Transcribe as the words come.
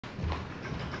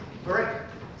All right,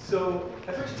 so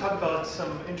I'd like to talk about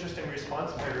some interesting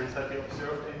response patterns that we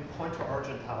observed in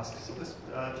point-to-origin tasks. So this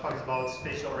talks about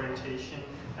spatial orientation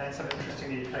and some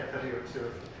interesting effect that we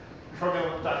observed. Before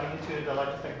diving into it, I'd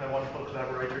like to thank my wonderful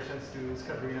collaborators and students,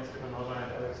 Katerina Stepanova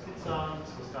and Alex Kitzan.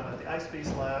 This was done at the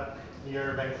iSpace lab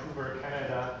near Vancouver,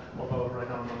 Canada, although right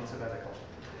now I'm on sabbatical.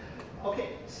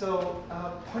 Okay, so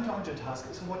point-to-origin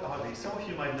tasks, so what are they? Some of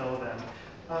you might know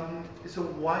them. So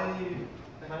why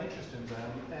am I interested in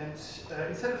them? And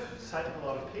instead of citing a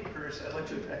lot of papers, I'd like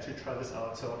to actually try this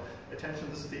out. So attention,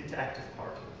 this is the interactive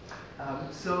part.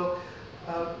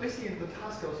 Basically the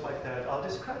task goes like that. I'll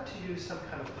describe to you some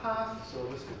kind of path, so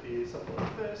this could be something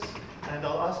like this, and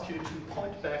I'll ask you to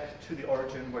point back to the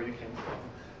origin where you came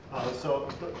from. So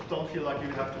don't feel like you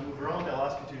have to move around. I'll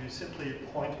ask you to simply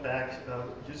point back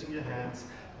using your hands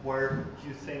where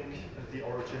you think the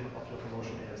origin of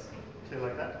locomotion is. Clear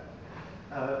like that?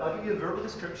 I'll give you a verbal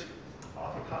description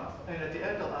of a path, and at the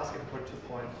end I'll ask everybody to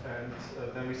point, and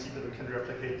then we see that we can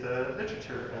replicate the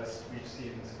literature as we've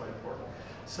seen. It's quite important.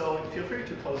 So feel free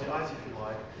to close your eyes if you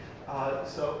like.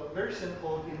 So very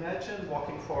simple, imagine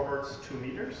walking forwards 2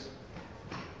 meters.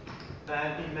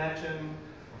 Then imagine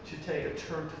to take a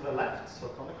turn to the left, so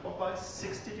counterclockwise,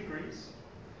 60 degrees.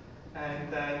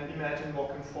 And then imagine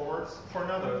walking forwards for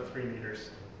another 3 meters.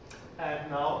 And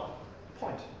now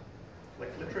point.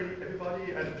 Like literally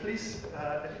everybody, and please,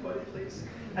 everybody please.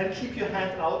 And keep your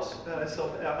hand out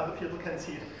so other people can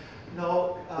see it.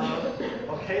 Now,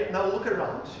 okay, now look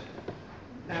around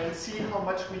and see how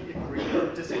much we agree or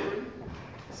disagree.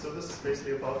 So this is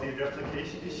basically about the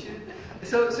replication issue.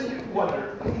 So you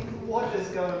wonder, what is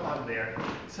going on there?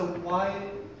 So why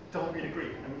don't we agree?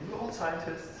 I mean, we're all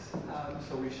scientists,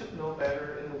 so we should know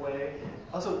better in a way.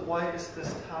 Also, why is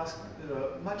this task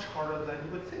much harder than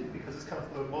you would think? Because it's kind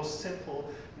of the most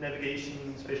simple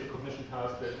navigation, spatial cognition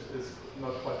task that is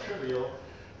not quite trivial.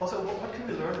 Also, what can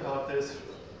we learn about this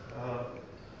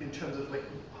in terms of like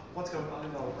what's going on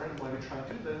in our brain when we try and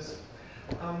do this?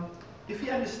 If we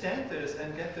understand this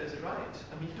and get this right,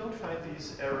 I mean, you don't find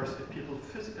these errors if people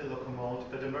physically locomote,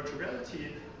 but in virtual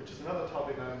reality, which is another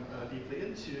topic I'm deeply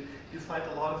into, you find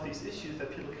a lot of these issues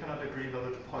that people cannot agree whether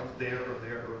to point there or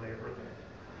there or there or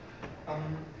there.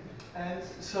 And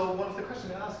so one of the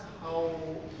questions I ask,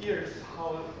 here's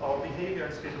how our behavior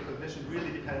in spatial cognition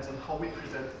really depends on how we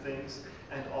present things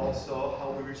and also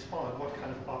how we respond, what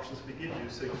kind of options we give you.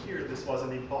 So here, this was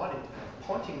an embodied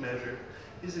pointing measure.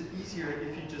 Is it easier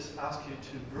if you just ask you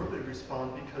to verbally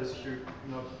respond because you're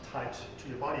not tied to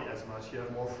your body as much? You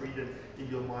have more freedom in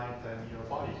your mind than your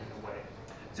body in a way.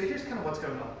 So here's kind of what's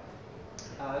going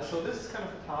on. So this is kind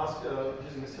of a task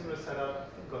using a similar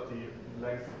setup. I've got the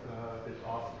length a bit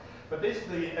off. But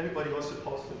basically, everybody was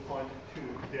supposed to point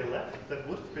to their left. That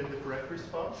would have been the correct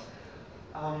response.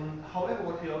 However,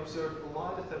 what we observed a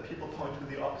lot is that people point to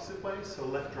the opposite way, so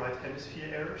left-right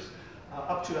hemisphere errors.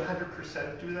 Up to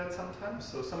 100% do that sometimes,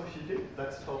 so some of you did.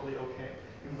 That's totally okay,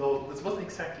 even though this wasn't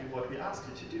exactly what we asked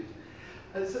you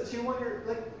to do. So you wonder,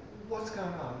 like, what's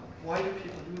going on? Why do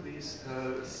people do these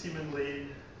seemingly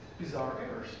bizarre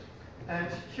errors? And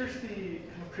here's the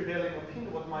kind of prevailing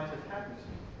opinion, what might have happened.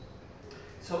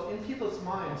 So in people's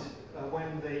minds,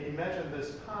 when they imagine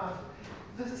this path,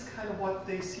 this is kind of what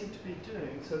they seem to be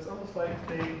doing. So it's almost like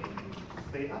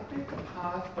they update the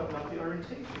path, but not the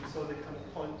orientation. So they kind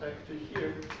of point back to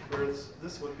here, whereas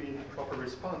this would be the proper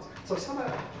response. So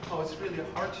somehow it's really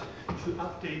hard to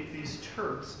update these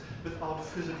terms without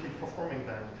physically performing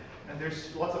them. And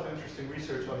there's lots of interesting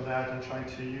research on that and trying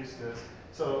to use this.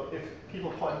 So if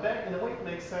people point back, in a way it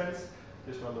makes sense.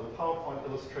 There's my little PowerPoint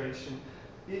illustration.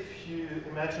 If you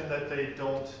imagine that they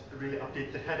don't really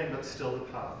update the heading, but still the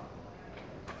path.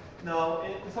 Now,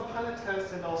 in some pilot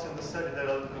tests and also in the study that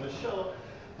I'm going to show,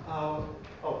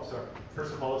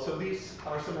 first of all, so these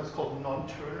are sometimes called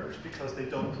non-turners because they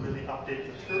don't really update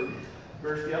the term,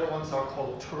 whereas the other ones are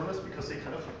called turners because they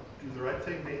kind of do the right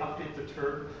thing, they update the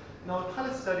term. Now, in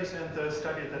pilot studies and the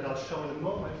study that I'll show in a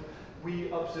moment,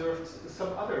 we observed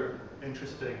some other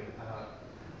interesting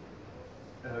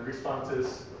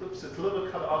responses. Oops, it's a little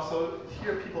bit cut off, so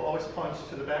here people always point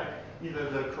to the back, either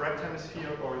the correct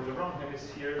hemisphere or in the wrong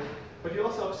hemisphere. But you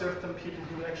also observe them people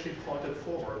who actually pointed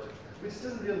forward, which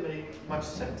doesn't really make much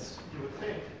sense, you would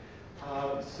think.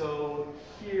 So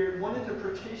here, one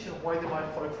interpretation of why they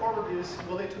might point forward is,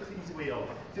 well, they took the easy way out.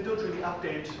 They don't really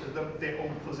update their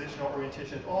own position or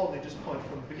orientation at all. They just point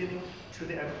from the beginning to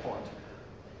the end point,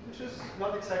 which is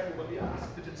not exactly what we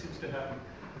asked, but it seems to happen.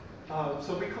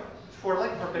 So for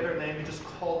lack of a better name, we just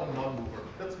call them non-mover.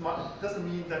 That doesn't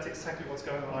mean that's exactly what's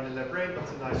going on in their brain, but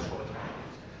it's a nice short.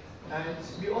 And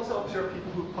we also observe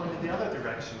people who point in the other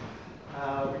direction.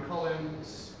 We call him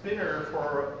spinner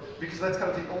because that's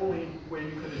kind of the only way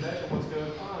you could imagine what's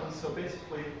going on. So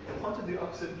basically, they point to the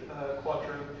opposite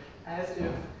quadrant as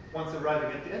if once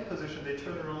arriving at the end position, they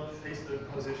turn around, face the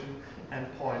position, and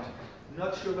point.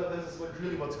 Not sure whether this is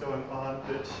really what's going on,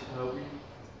 but we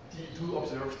do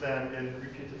observe them in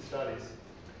repeated studies.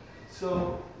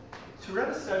 So to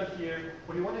run a study here,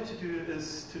 what we wanted to do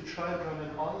is to try and run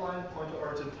an online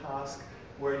point-to-origin task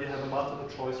where you have a multiple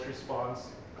choice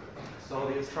response. So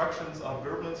the instructions are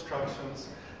verbal instructions,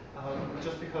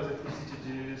 just because it's easy to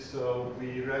do. So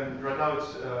we ran out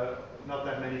not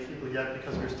that many people yet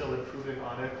because we're still improving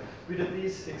on it. We did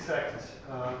these exact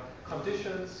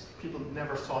conditions. People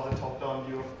never saw the top-down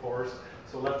view, of course.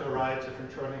 So left or right,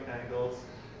 different turning angles.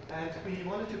 And we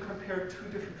wanted to compare two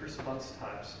different response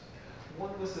times.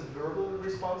 One was a verbal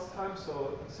response time,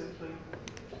 so simply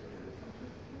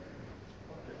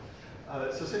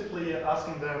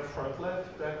asking them front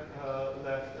left, back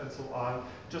left, and so on,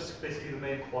 just basically the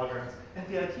main quadrants. And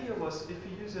the idea was if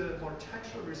you use a more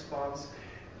textual response,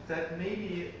 that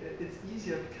maybe it's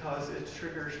easier because it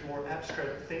triggers more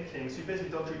abstract thinking. So you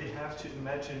basically don't really have to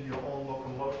imagine your own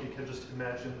locomotive. You can just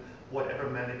imagine whatever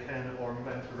mannequin or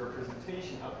mental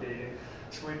representation updating.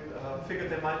 So we figured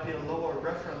there might be a lower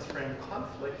reference frame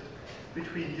conflict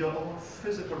between your own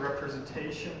physical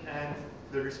representation and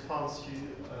the response you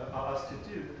are asked to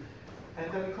do.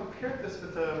 And then we compared this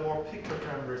with a more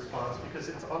pictogram response because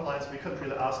it's online, so we couldn't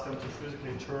really ask them to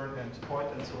physically turn and point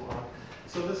and so on.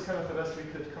 So this is kind of the best we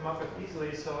could come up with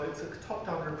easily. So it's a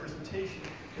top-down representation.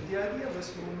 And the idea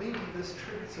was, well, maybe this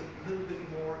triggers a little bit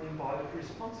more embodied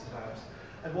response times.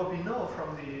 And what we know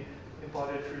from the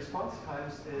embodied response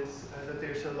times is that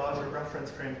there's a larger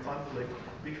reference frame conflict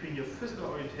between your physical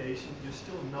orientation, you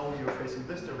still know you're facing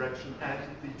this direction, and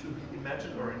the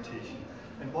to-be-imagined orientation.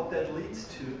 And what that leads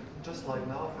to, just like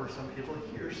now for some people,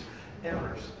 here's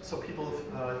errors. So people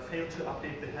fail to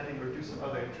update the heading or do some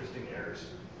other interesting errors.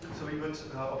 So we would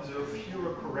observe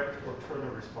fewer correct or turner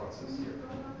responses here.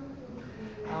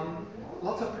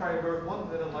 Lots of prior work. One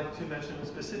that I'd like to mention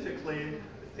specifically,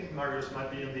 I think Marius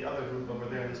might be in the other room over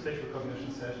there in the spatial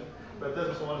cognition session, but this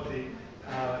is one of the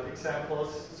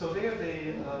examples. So there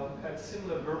they had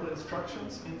similar verbal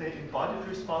instructions in the embodied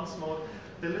response mode.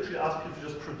 They literally asked people to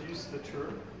just produce the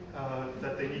term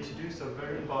that they need to do, so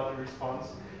very embodied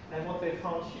response. And what they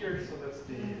found here, so that's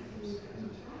the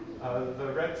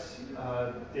red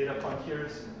data point here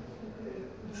is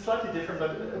slightly different,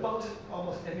 but about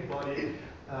almost everybody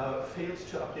failed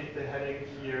to update the heading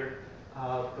here,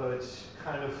 but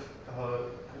kind of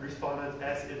responded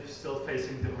as if still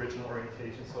facing the original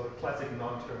orientation, so a classic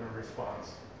non-terminal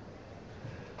response.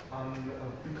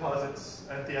 Because it's,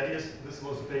 and the idea is this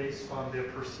was based on their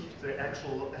perceived, the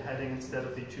actual heading instead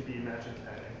of the to-be-imagined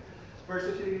heading. Whereas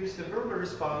if you use the verbal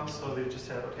response, so they just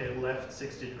said, okay, left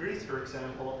 60 degrees, for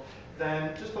example,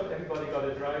 then just about everybody got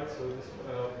it right, so this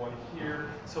one here.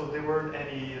 So there weren't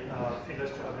any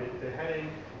failures to update the heading.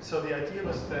 So the idea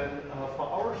was then, for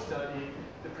our study,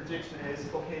 the prediction is,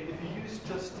 okay, if you use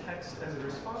just text as a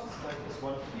response, like this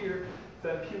one here,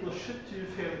 then people should do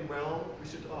fairly well. We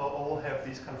should all have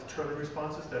these kind of turner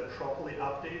responses that properly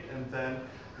update and then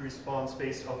response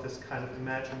based off this kind of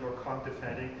imagined or cognitive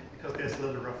heading, because there's a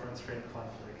little reference frame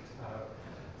conflict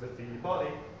with the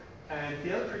body. And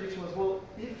the other prediction was, well,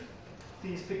 if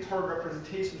these pictorial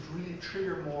representations really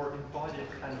trigger more embodied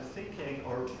kind of thinking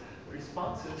or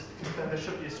responses, then there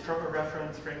should be a stronger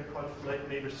reference frame conflict,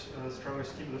 maybe a stronger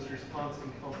stimulus response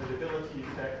and compatibility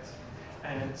effects.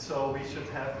 And so we should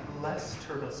have less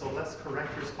turtles, so less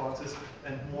correct responses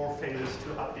and more failures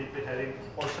to update the heading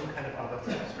or some kind of other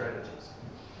strategies.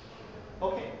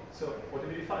 Okay, so what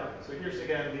did we find? So here's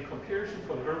again the comparison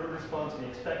for the verbal response. We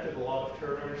expected a lot of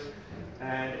turners,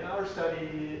 and in our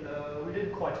study, we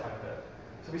didn't quite find that.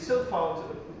 So we still found,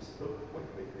 oops, oh, wait.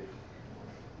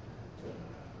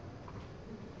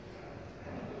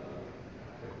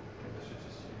 I should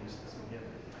just use this one here.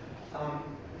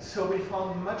 So we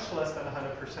found much less than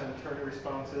 100% turner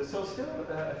responses, so still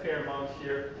a fair amount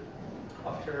here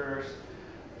of turners.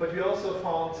 But we also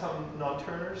found some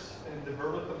non-turners in the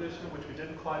verbal condition, which we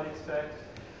didn't quite expect.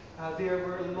 There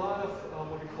were a lot of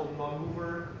what we call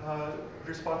non-mover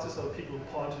responses, so people who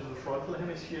point to the frontal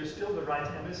hemisphere, still the right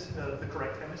hemisphere, the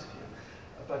correct hemisphere,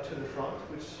 but to the front,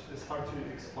 which is hard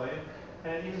to explain.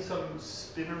 And even some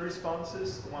spinner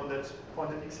responses, the one that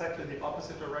pointed exactly the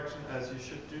opposite direction as you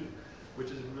should do,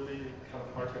 which is really kind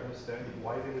of hard to understand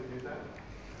why they would do that.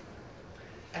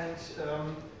 And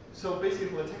so basically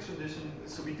for the text condition,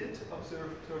 so we did observe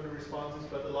turner responses,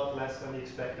 but a lot less than we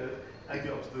expected. And we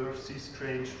observed these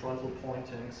strange frontal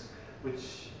pointings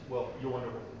which, well, you wonder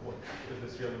what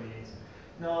this really means.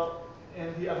 Now,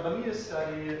 in the Alameda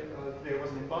study, there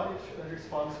was an embodied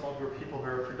response mode where people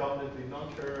were predominantly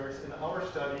non-turners. In our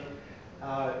study,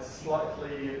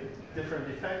 slightly different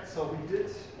effects. So we did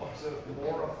observe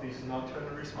more of these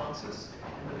non-turner responses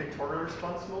in the pictorial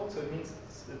response mode. So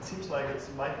it seems like it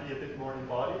might be a bit more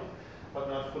embodied, but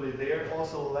not fully there.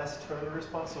 Also less turner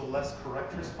response, so less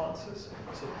correct responses.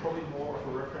 So probably more of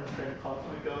a reference frame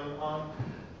conflict going on.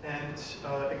 And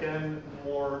again,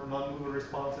 more non-mover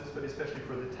responses, but especially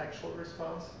for the textual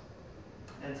response.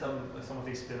 And some of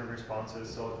these spinner responses,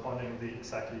 so pointing the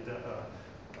exactly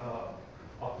the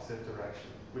opposite direction,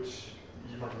 which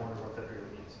you might wonder what that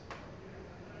really means.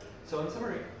 So in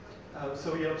summary,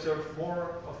 so we observed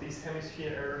more of these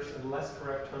hemisphere errors and less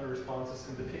correct turner responses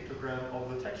in the pictogram of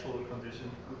the textual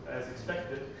condition as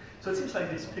expected. So it seems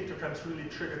like these pictograms really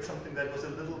triggered something that was a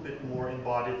little bit more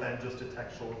embodied than just a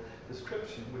textual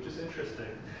description, which is interesting.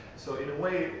 So in a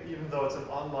way, even though it's an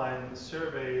online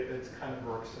survey, it kind of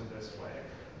works in this way,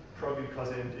 probably because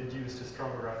it induced a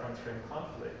stronger reference frame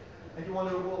conflict. And you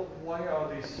wonder, well, why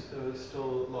are these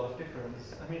still a lot of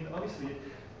difference? I mean, obviously,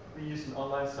 we used an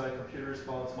online site, computer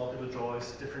response, multiple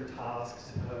choice, different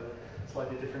tasks,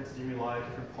 slightly different stimuli,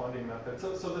 different pointing methods.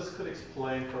 So this could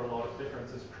explain for a lot of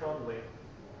differences, probably.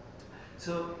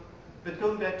 So, but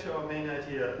going back to our main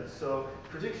idea, so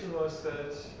prediction was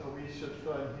that we should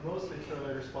find mostly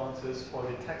turner responses for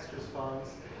the text response.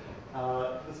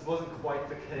 This wasn't quite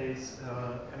the case.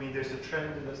 I mean, there's a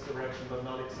trend in this direction, but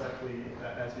not exactly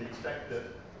as we expected.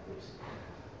 Oops.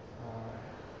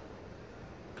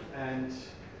 And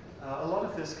a lot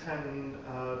of this can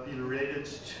be related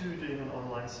to doing an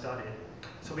online study.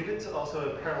 So we did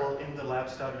also a parallel in the lab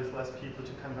study with less people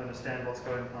to kind of understand what's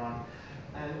going on.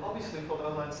 And obviously for the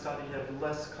online study, you have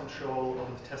less control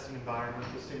over the testing environment,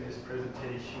 the stimulus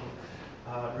presentation.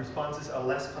 Responses are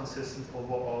less consistent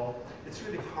overall. It's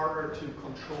really harder to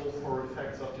control for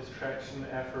effects of distraction,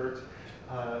 effort,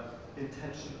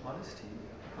 intention, honesty,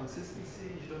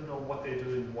 consistency. You don't know what they're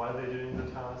doing, why they're doing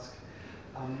the task.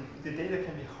 The data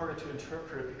can be harder to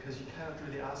interpret because you cannot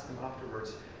really ask them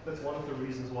afterwards. That's one of the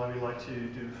reasons why we like to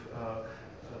do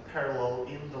parallel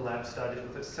in the lab study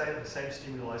with the same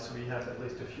stimuli, so we have at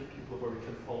least a few people where we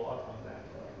can follow up on that.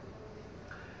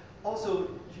 Also,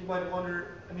 you might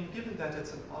wonder, I mean, given that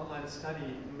it's an online study,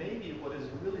 maybe what is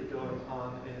really going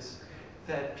on is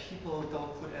that people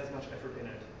don't put as much effort in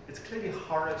it. It's clearly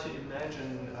harder to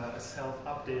imagine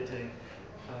self-updating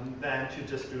than to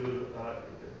just do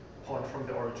point from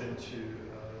the origin to,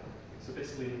 so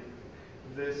basically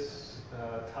this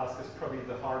task is probably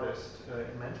the hardest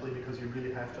mentally because you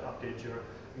really have to update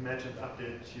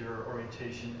your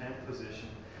orientation and position.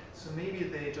 So maybe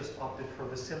they just opted for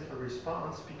the simpler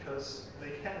response because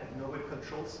they can. Nobody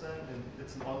controls them, and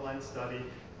it's an online study.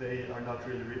 They are not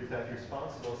really that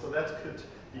responsible. So that could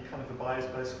be kind of a bias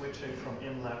by switching from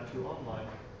in-lab to online.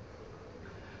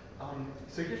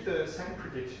 So here's the second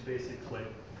prediction, basically,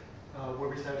 where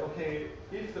we said, okay,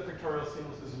 if the pictorial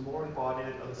stimulus is more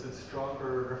embodied, or there's a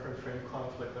stronger reference frame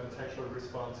conflict than textual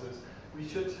responses, we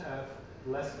should have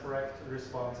less correct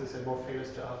responses and more failures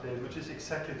to update, which is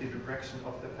exactly the direction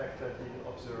of the effect that we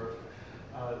observed.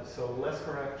 So less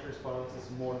correct responses,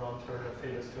 more non-turner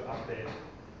failures to update,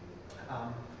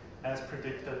 as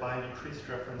predicted by an increased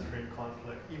reference frame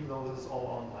conflict, even though this is all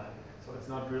online. So it's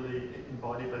not really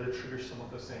embodied, but it triggers some of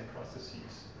the same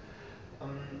processes.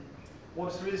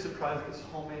 What's really surprising is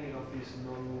how many of these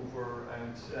non-mover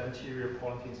and anterior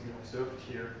pointings we observed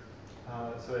here.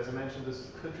 So as I mentioned, this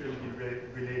could really be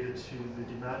related to the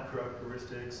demand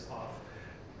characteristics of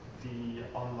the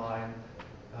online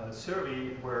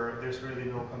survey, where there's really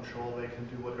no control. They can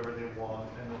do whatever they want,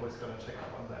 and nobody's going to check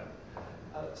up on them.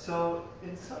 So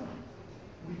in sum,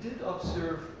 we did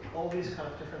observe all these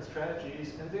kind of different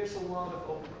strategies, and there's a lot of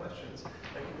open questions,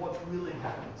 like what really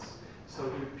happens. So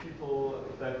do people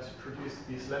that produce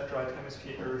these left-right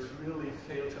hemisphere errors really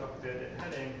fail to update their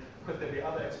heading? Could there be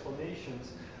other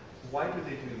explanations? Why do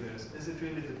they do this? Is it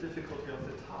really the difficulty of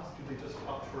the task? Do they just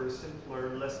opt for a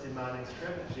simpler, less demanding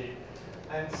strategy?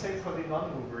 And same for the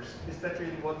non-movers. Is that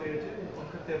really what they're doing? Or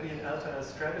could there be an alternate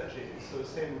strategy? So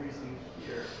same reasoning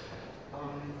here.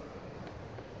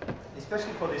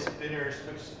 Especially for these spinners,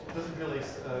 which doesn't really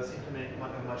seem to make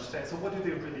much sense. So what do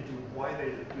they really do? Why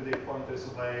do they point this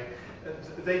way?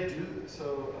 They do,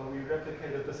 so we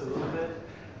replicated this a little bit.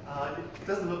 It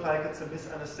doesn't look like it's a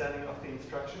misunderstanding of the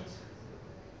instructions.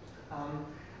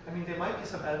 I mean, there might be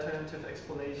some alternative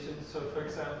explanations. So for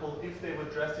example, if they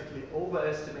would drastically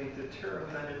overestimate the term,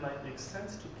 then it might make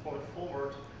sense to point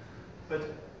forward.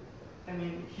 But I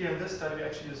mean, here in this study we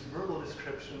actually use verbal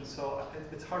description, so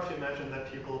it's hard to imagine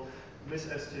that people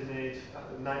misestimate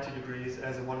 90 degrees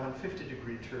as a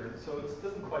 150-degree turn, so it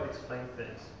doesn't quite explain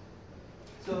things.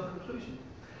 So conclusion.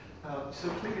 So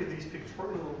clearly these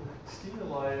pictorial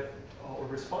stimuli or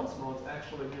response modes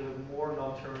actually yield more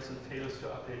non-terms and failures to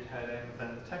update heading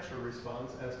than the textual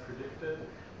response as predicted.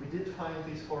 We did find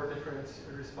these 4 different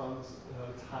response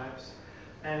types.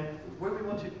 And where we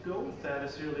want to go with that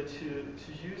is really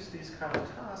to use these kind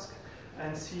of tasks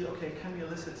and see, okay, can we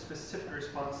elicit specific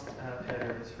response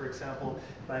patterns? For example,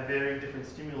 by varying different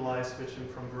stimuli, switching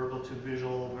from verbal to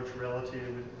visual, virtual reality,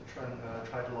 we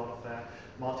tried a lot of that,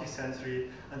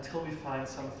 multisensory, until we find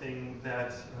something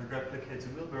that replicates a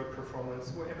real-world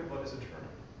performance where everybody's a turner.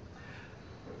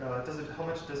 How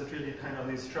much does it really depend on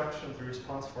the instruction, the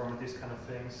response form, these kind of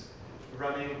things?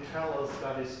 Running parallel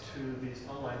studies to these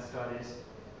online studies.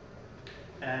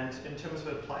 And in terms of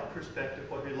applied perspective,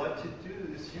 what we like to do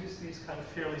is use these kind of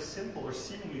fairly simple or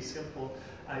seemingly simple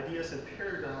ideas and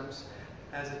paradigms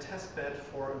as a test bed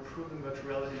for improving virtual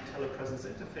reality telepresence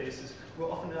interfaces,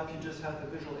 where often enough you just have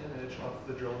the visual image of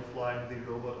the drone flying,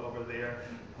 the robot over there,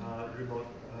 remote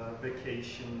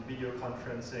vacation, video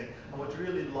conferencing. And what we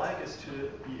really like is to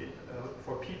be,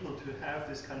 for people to have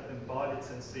this kind of embodied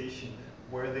sensation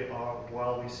where they are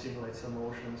while we simulate some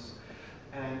motions.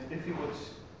 And if we would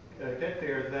get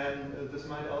there, then this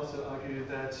might also argue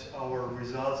that our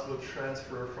results will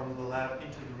transfer from the lab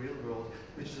into the real world,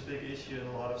 which is a big issue in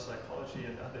a lot of psychology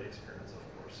and other experiments,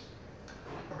 of course.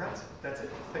 All right, that's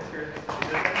it. Thanks for your